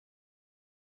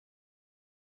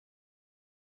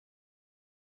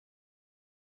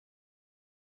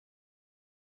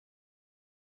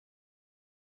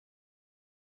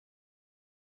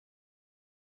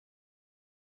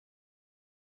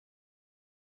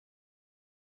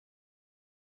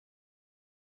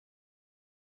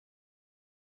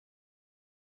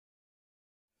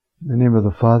In the name of the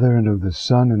Father, and of the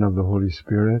Son, and of the Holy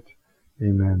Spirit.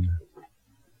 Amen.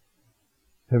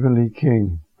 Heavenly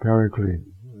King, Paraclete,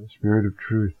 Spirit of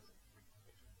Truth,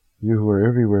 you who are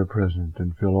everywhere present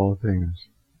and fill all things,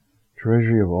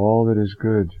 treasury of all that is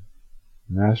good,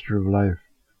 Master of life,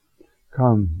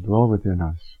 come, dwell within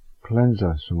us, cleanse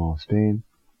us from all stain,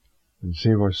 and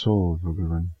save our souls, O good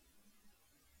one.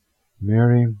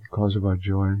 Mary, cause of our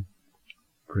joy,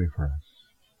 pray for us.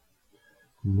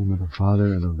 In the name of the Father,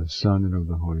 and of the Son, and of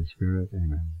the Holy Spirit.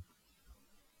 Amen.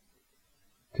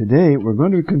 Today we're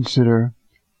going to consider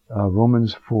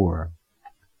Romans 4,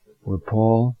 where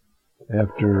Paul,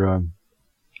 after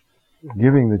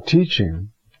giving the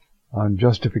teaching on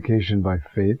justification by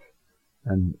faith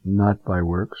and not by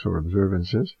works or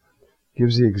observances,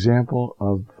 gives the example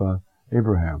of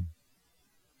Abraham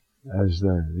as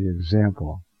the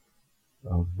example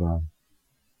of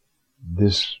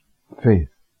this faith.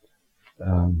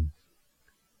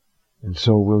 And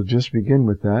so we'll just begin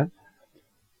with that.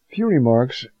 A few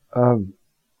remarks.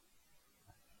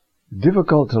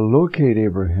 Difficult to locate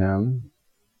Abraham.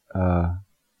 There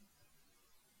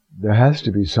has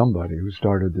to be somebody who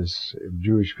started this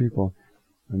Jewish people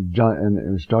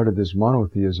and started this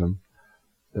monotheism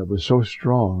that was so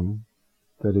strong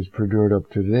that it's perdured up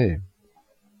to today,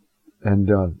 and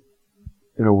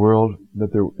in a world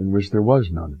in which there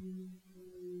was none.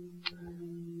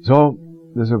 So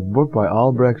there's a book by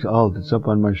Albrecht Alt, it's up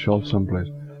on my shelf someplace,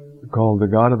 called The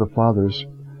God of the Fathers,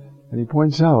 and he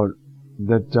points out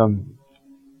that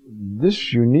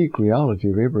this unique reality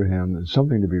of Abraham is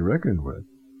something to be reckoned with.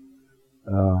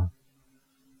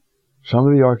 Some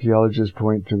of the archaeologists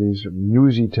point to these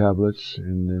Nuzi tablets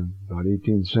in about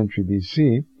 18th century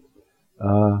BC,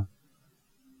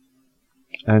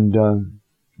 and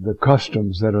the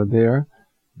customs that are there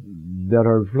that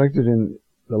are reflected in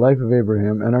the life of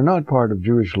Abraham and are not part of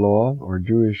Jewish law or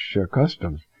Jewish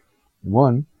customs.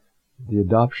 One, the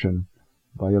adoption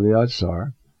by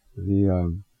Eleazar,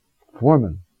 the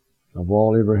foreman of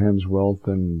all Abraham's wealth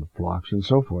and flocks and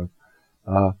so forth,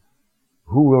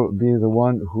 who will be the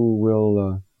one who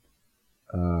will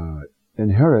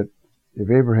inherit if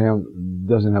Abraham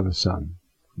doesn't have a son.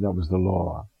 That was the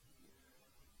law.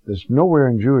 There's nowhere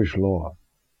in Jewish law.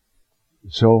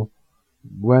 So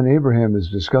when Abraham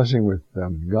is discussing with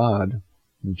God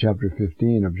in chapter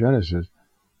 15 of Genesis,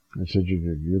 and said,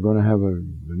 you're going to have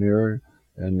an heir,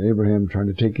 and Abraham, trying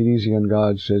to take it easy on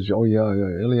God, says, oh yeah,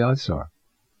 Eleazar.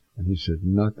 And he said,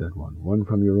 not that one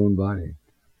from your own body.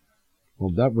 Well,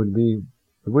 there wouldn't be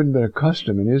a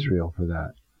custom in Israel for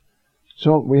that.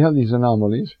 So we have these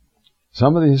anomalies.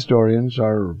 Some of the historians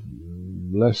are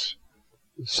less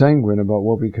sanguine about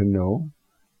what we can know,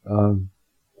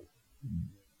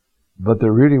 but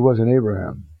there really was an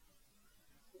Abraham,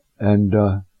 and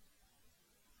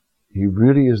he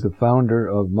really is the founder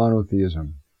of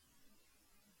monotheism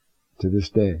to this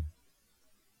day.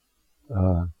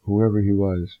 Whoever he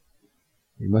was,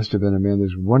 he must have been a man.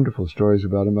 There's wonderful stories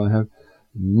about him. I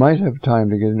might have time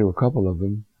to get into a couple of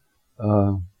them,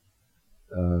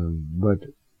 but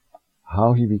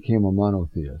how he became a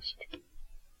monotheist,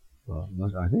 well,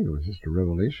 I think it was just a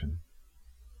revelation.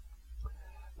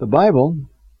 The Bible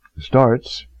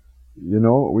starts,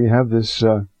 we have this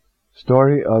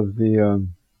story of the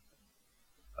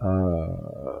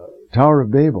Tower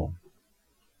of Babel,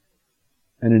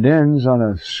 and it ends on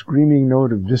a screaming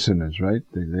note of dissonance, right?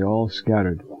 They all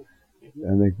scattered,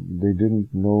 and they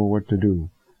didn't know what to do.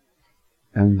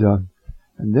 And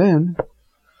then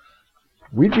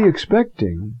we'd be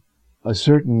expecting a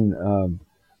certain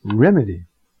remedy,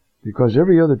 because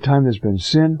every other time there's been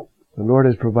sin, the Lord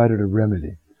has provided a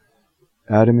remedy.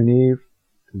 Adam and Eve,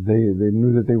 they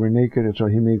knew that they were naked, and so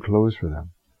he made clothes for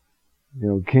them.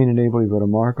 Cain and Abel, he put a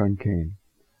mark on Cain.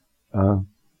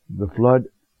 The flood,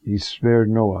 he spared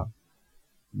Noah.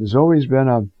 There's always been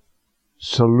a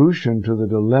solution to the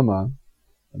dilemma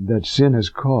that sin has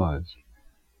caused.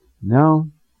 Now,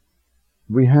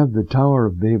 we have the Tower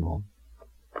of Babel,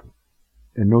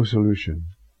 and no solution.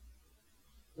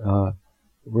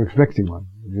 We're expecting one.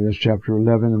 That's chapter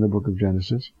 11 in the book of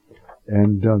Genesis.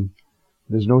 And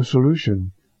there's no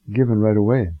solution given right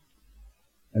away.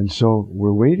 And so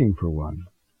we're waiting for one.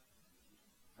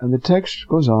 And the text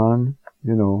goes on,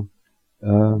 there's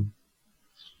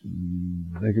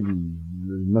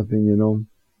nothing,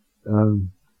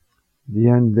 the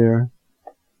end there.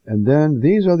 And then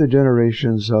these are the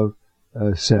generations of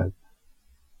Seth,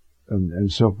 and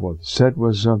so forth. Seth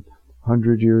was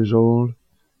 100 years old,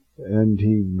 and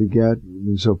he begat,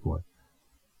 and so forth.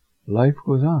 Life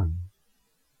goes on.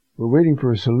 We're waiting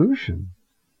for a solution.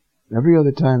 Every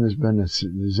other time there's been a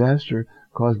disaster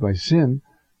caused by sin,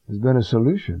 there's been a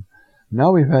solution.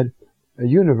 Now we've had a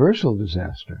universal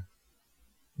disaster.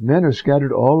 Men are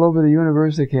scattered all over the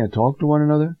universe. They can't talk to one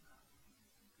another.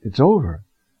 It's over.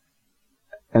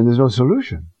 And there's no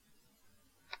solution.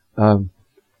 And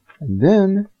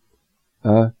then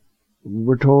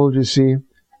we're told, you see,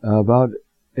 about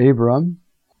Abram,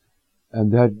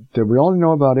 and that we all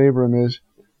know about Abram is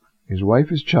his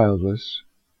wife is childless,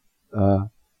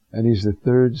 and he's the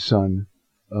third son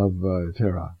of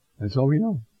Terah. That's all we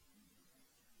know.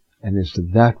 And it's to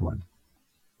that one.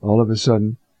 All of a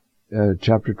sudden,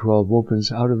 chapter 12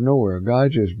 opens out of nowhere.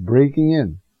 God just breaking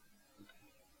in.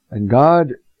 And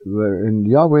God, and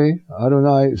Yahweh,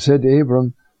 Adonai, said to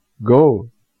Abram, "Go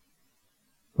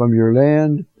from your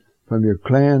land, from your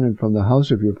clan, and from the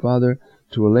house of your father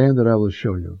to a land that I will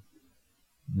show you."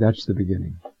 That's the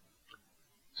beginning.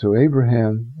 So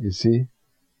Abraham, you see,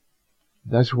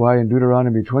 that's why in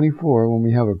Deuteronomy 24, when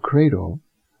we have a cradle,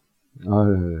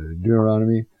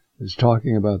 Deuteronomy is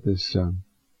talking about this.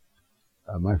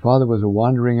 My father was a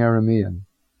wandering Aramean.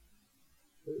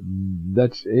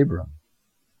 That's Abram.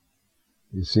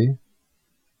 You see?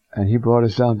 And he brought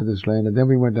us down to this land, and then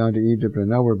we went down to Egypt, and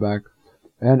now we're back.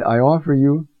 And I offer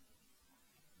you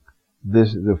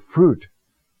the fruit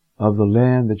of the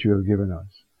land that you have given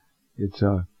us. It's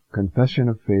a confession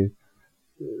of faith,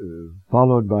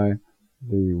 followed by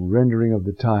the rendering of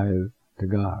the tithe to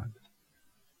God.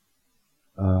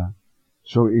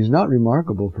 So he's not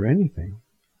remarkable for anything,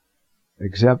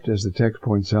 except, as the text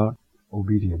points out,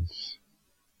 obedience.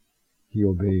 He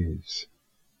obeys.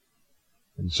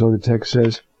 And so the text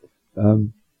says,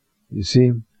 you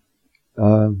see,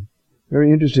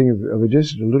 very interesting, of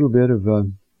just a little bit of,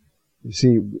 you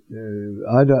see,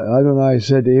 Adonai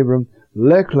said to Abram,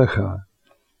 "Lech lecha,"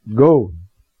 go.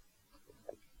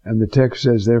 And the text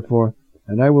says, therefore,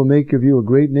 "And I will make of you a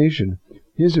great nation."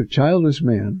 Here's a childless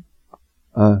man,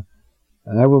 "and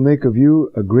I will make of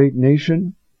you a great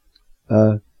nation,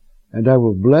 and I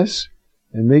will bless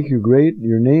and make you great,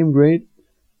 your name great,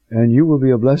 and you will be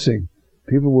a blessing."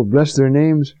 People will bless their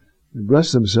names,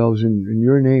 bless themselves in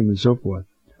your name, and so forth.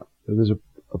 So there's a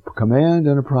command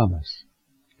and a promise.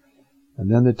 And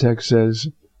then the text says,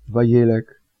 "Vayelech,"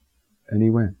 and he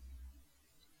went.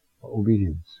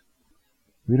 Obedience.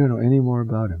 We don't know any more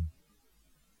about him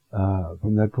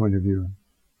from that point of view.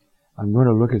 I'm going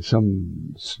to look at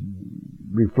some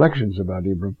reflections about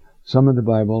Abram, some in the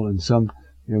Bible and some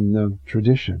in the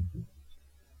tradition.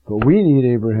 But we need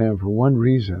Abraham for one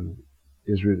reason,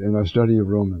 is in our study of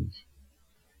Romans.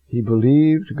 He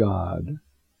believed God,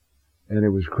 and it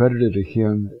was credited to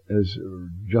him as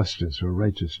justice or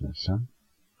righteousness.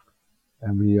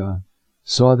 And we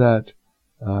saw that,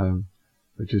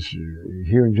 which is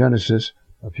here in Genesis,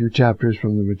 a few chapters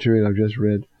from the material I've just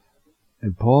read.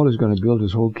 And Paul is going to build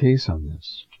his whole case on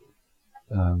this.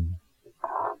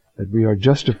 That we are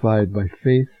justified by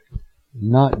faith,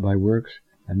 not by works,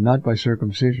 and not by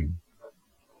circumcision.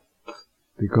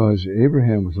 Because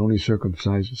Abraham was only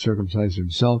circumcised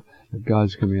himself at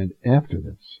God's command after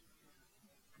this.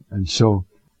 And so,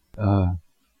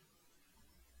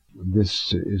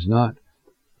 this is not,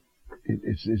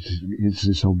 it's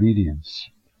disobedience.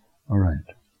 All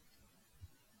right.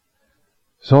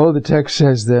 So the text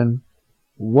says then,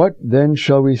 "What then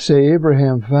shall we say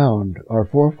Abraham found, our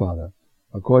forefather,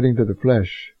 according to the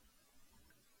flesh?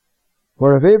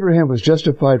 For if Abraham was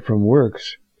justified from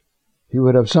works, he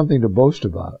would have something to boast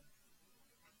about,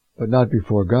 but not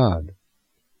before God.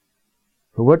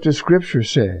 For what does Scripture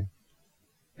say?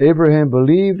 Abraham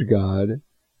believed God,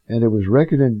 and it was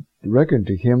reckoned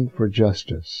to him for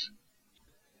justice."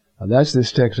 Now that's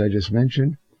this text I just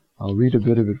mentioned. I'll read a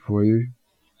bit of it for you.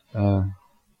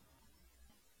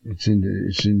 It's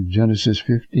in Genesis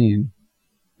 15,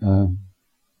 the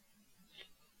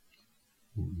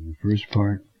first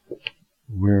part,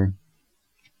 where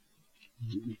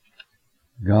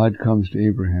God comes to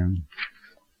Abraham.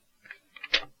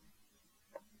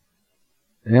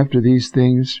 After these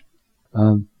things,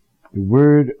 the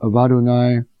word of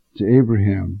Adonai to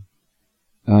Abraham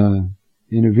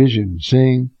in a vision,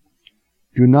 saying,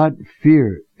 "Do not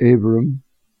fear, Abram.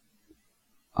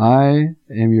 I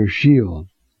am your shield.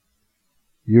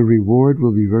 Your reward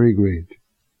will be very great."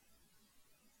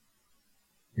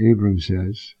 Abram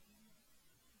says,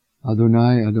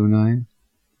 "Adonai, Adonai,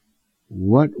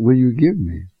 what will you give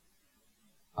me?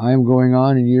 I am going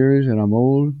on in years, and I'm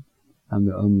old. I'm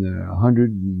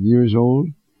 100 years old.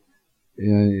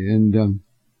 And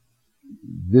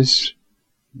this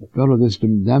fellow, this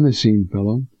Damascene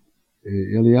fellow,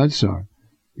 Eleazar,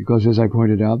 because as I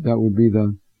pointed out, that would be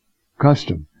the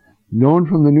custom, known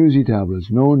from the Nuzi tablets,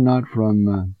 known not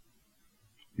from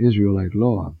Israelite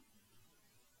law.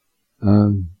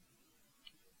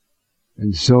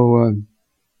 And so,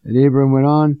 and Abraham went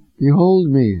on, behold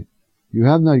me, you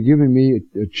have not given me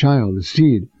a child, a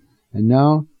seed, and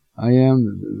now I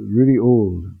am really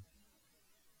old.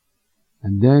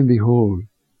 And then behold,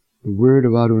 the word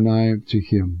of Adonai to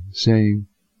him, saying,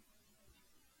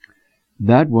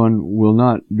 that one will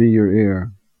not be your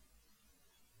heir,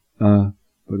 but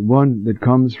one that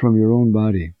comes from your own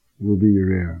body will be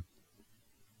your heir.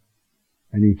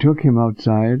 And he took him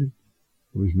outside,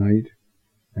 it was night,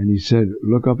 and he said,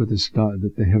 look up at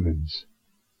the heavens,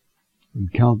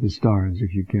 and count the stars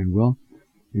if you can. Well,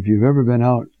 if you've ever been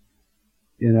out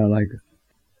in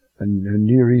a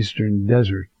Near Eastern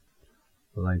desert,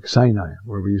 like Sinai,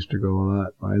 where we used to go a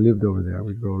lot, when I lived over there,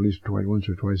 we'd go at least once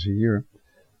or twice a year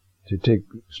to take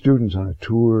students on a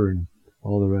tour and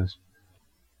all the rest.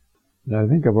 Now, I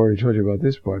think I've already told you about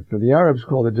this part, but the Arabs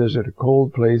call the desert a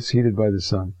cold place heated by the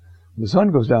sun. When the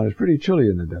sun goes down, it's pretty chilly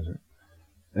in the desert.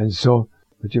 And so,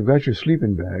 but you've got your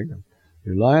sleeping bag,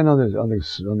 you're lying on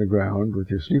the ground with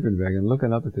your sleeping bag and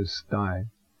looking up at this sky,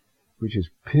 which is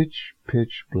pitch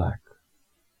black.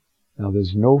 Now,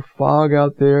 there's no fog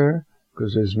out there,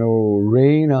 because there's no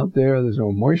rain out there, there's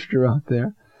no moisture out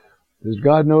there.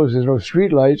 God knows there's no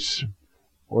street lights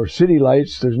or city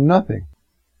lights, there's nothing.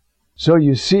 So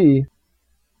you see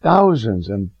thousands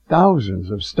and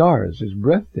thousands of stars. It's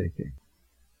breathtaking.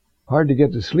 Hard to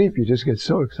get to sleep, you just get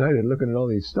so excited looking at all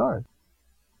these stars.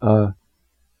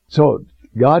 So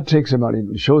God takes him out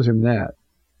and shows him that.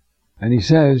 And he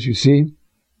says, you see,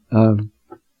 look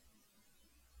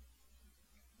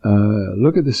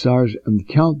at the stars and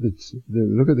count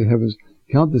look at the heavens,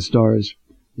 count the stars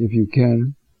if you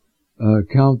can,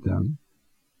 count them.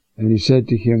 And he said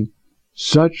to him,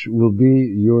 such will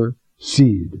be your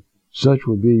seed, such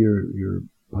will be your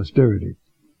posterity.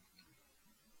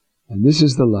 And this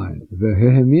is the line,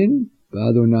 Vehemin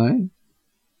ba'Adonai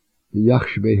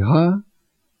yachshbeha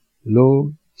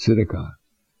lo tzedakah.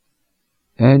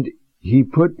 And he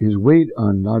put his weight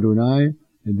on Adonai,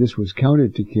 and this was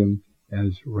counted to him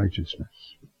as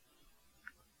righteousness,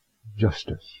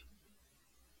 justice.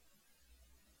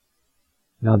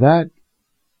 Now that,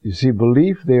 you see,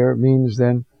 belief there means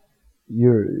then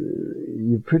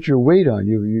you put your weight on,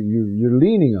 you're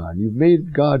leaning on, you've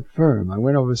made God firm. I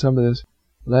went over some of this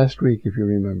last week, if you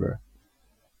remember.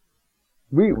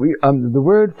 The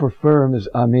word for firm is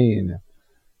amen,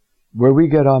 where we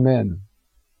get amen.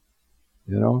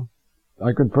 You know,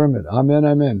 I confirm it.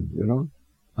 Amen, you know,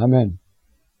 amen.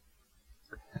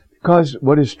 Because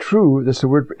what is true, that's the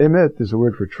word for emet, is the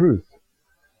word for truth.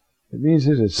 It means,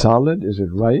 is it solid? Is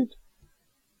it right?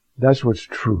 That's what's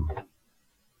true.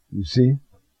 You see?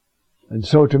 And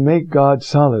so to make God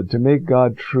solid, to make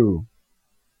God true,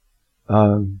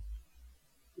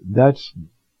 that's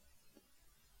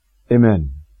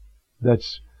amen.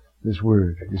 That's this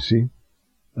word, you see?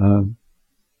 And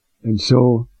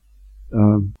so,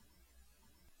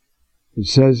 it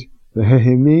says,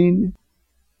 Vehemin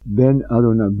ben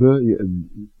Adonai,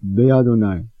 be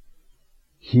Adonai.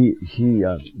 He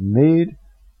made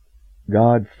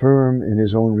God firm in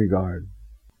his own regard.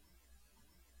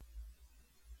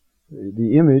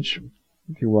 The image,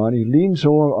 if you want, he leaned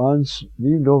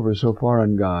over so far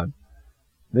on God,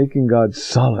 making God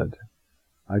solid.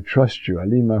 I trust you. I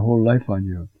lean my whole life on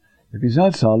you. If he's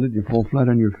not solid, you fall flat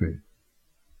on your face.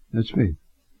 That's faith.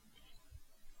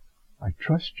 I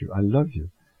trust you. I love you.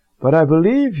 But I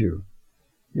believe you.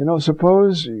 You know,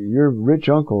 suppose your rich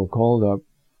uncle called up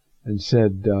and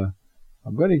said,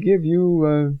 I'm going to give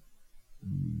you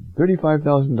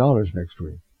 $35,000 next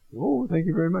week. Oh, thank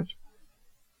you very much.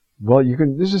 Well,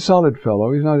 this is a solid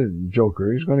fellow. He's not a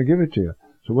joker. He's going to give it to you.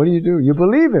 So what do? You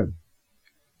believe him.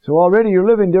 So already you're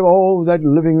living, oh, that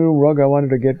living room rug I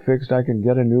wanted to get fixed, I can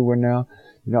get a new one now.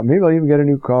 You know, maybe I'll even get a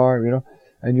new car, you know.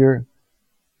 And you're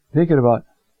thinking about,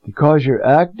 because you're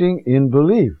acting in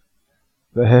belief.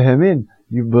 Vehemin,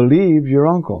 you believed your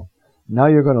uncle. Now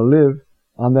you're going to live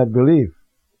on that belief.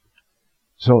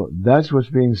 So that's what's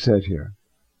being said here.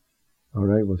 All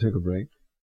right, we'll take a break.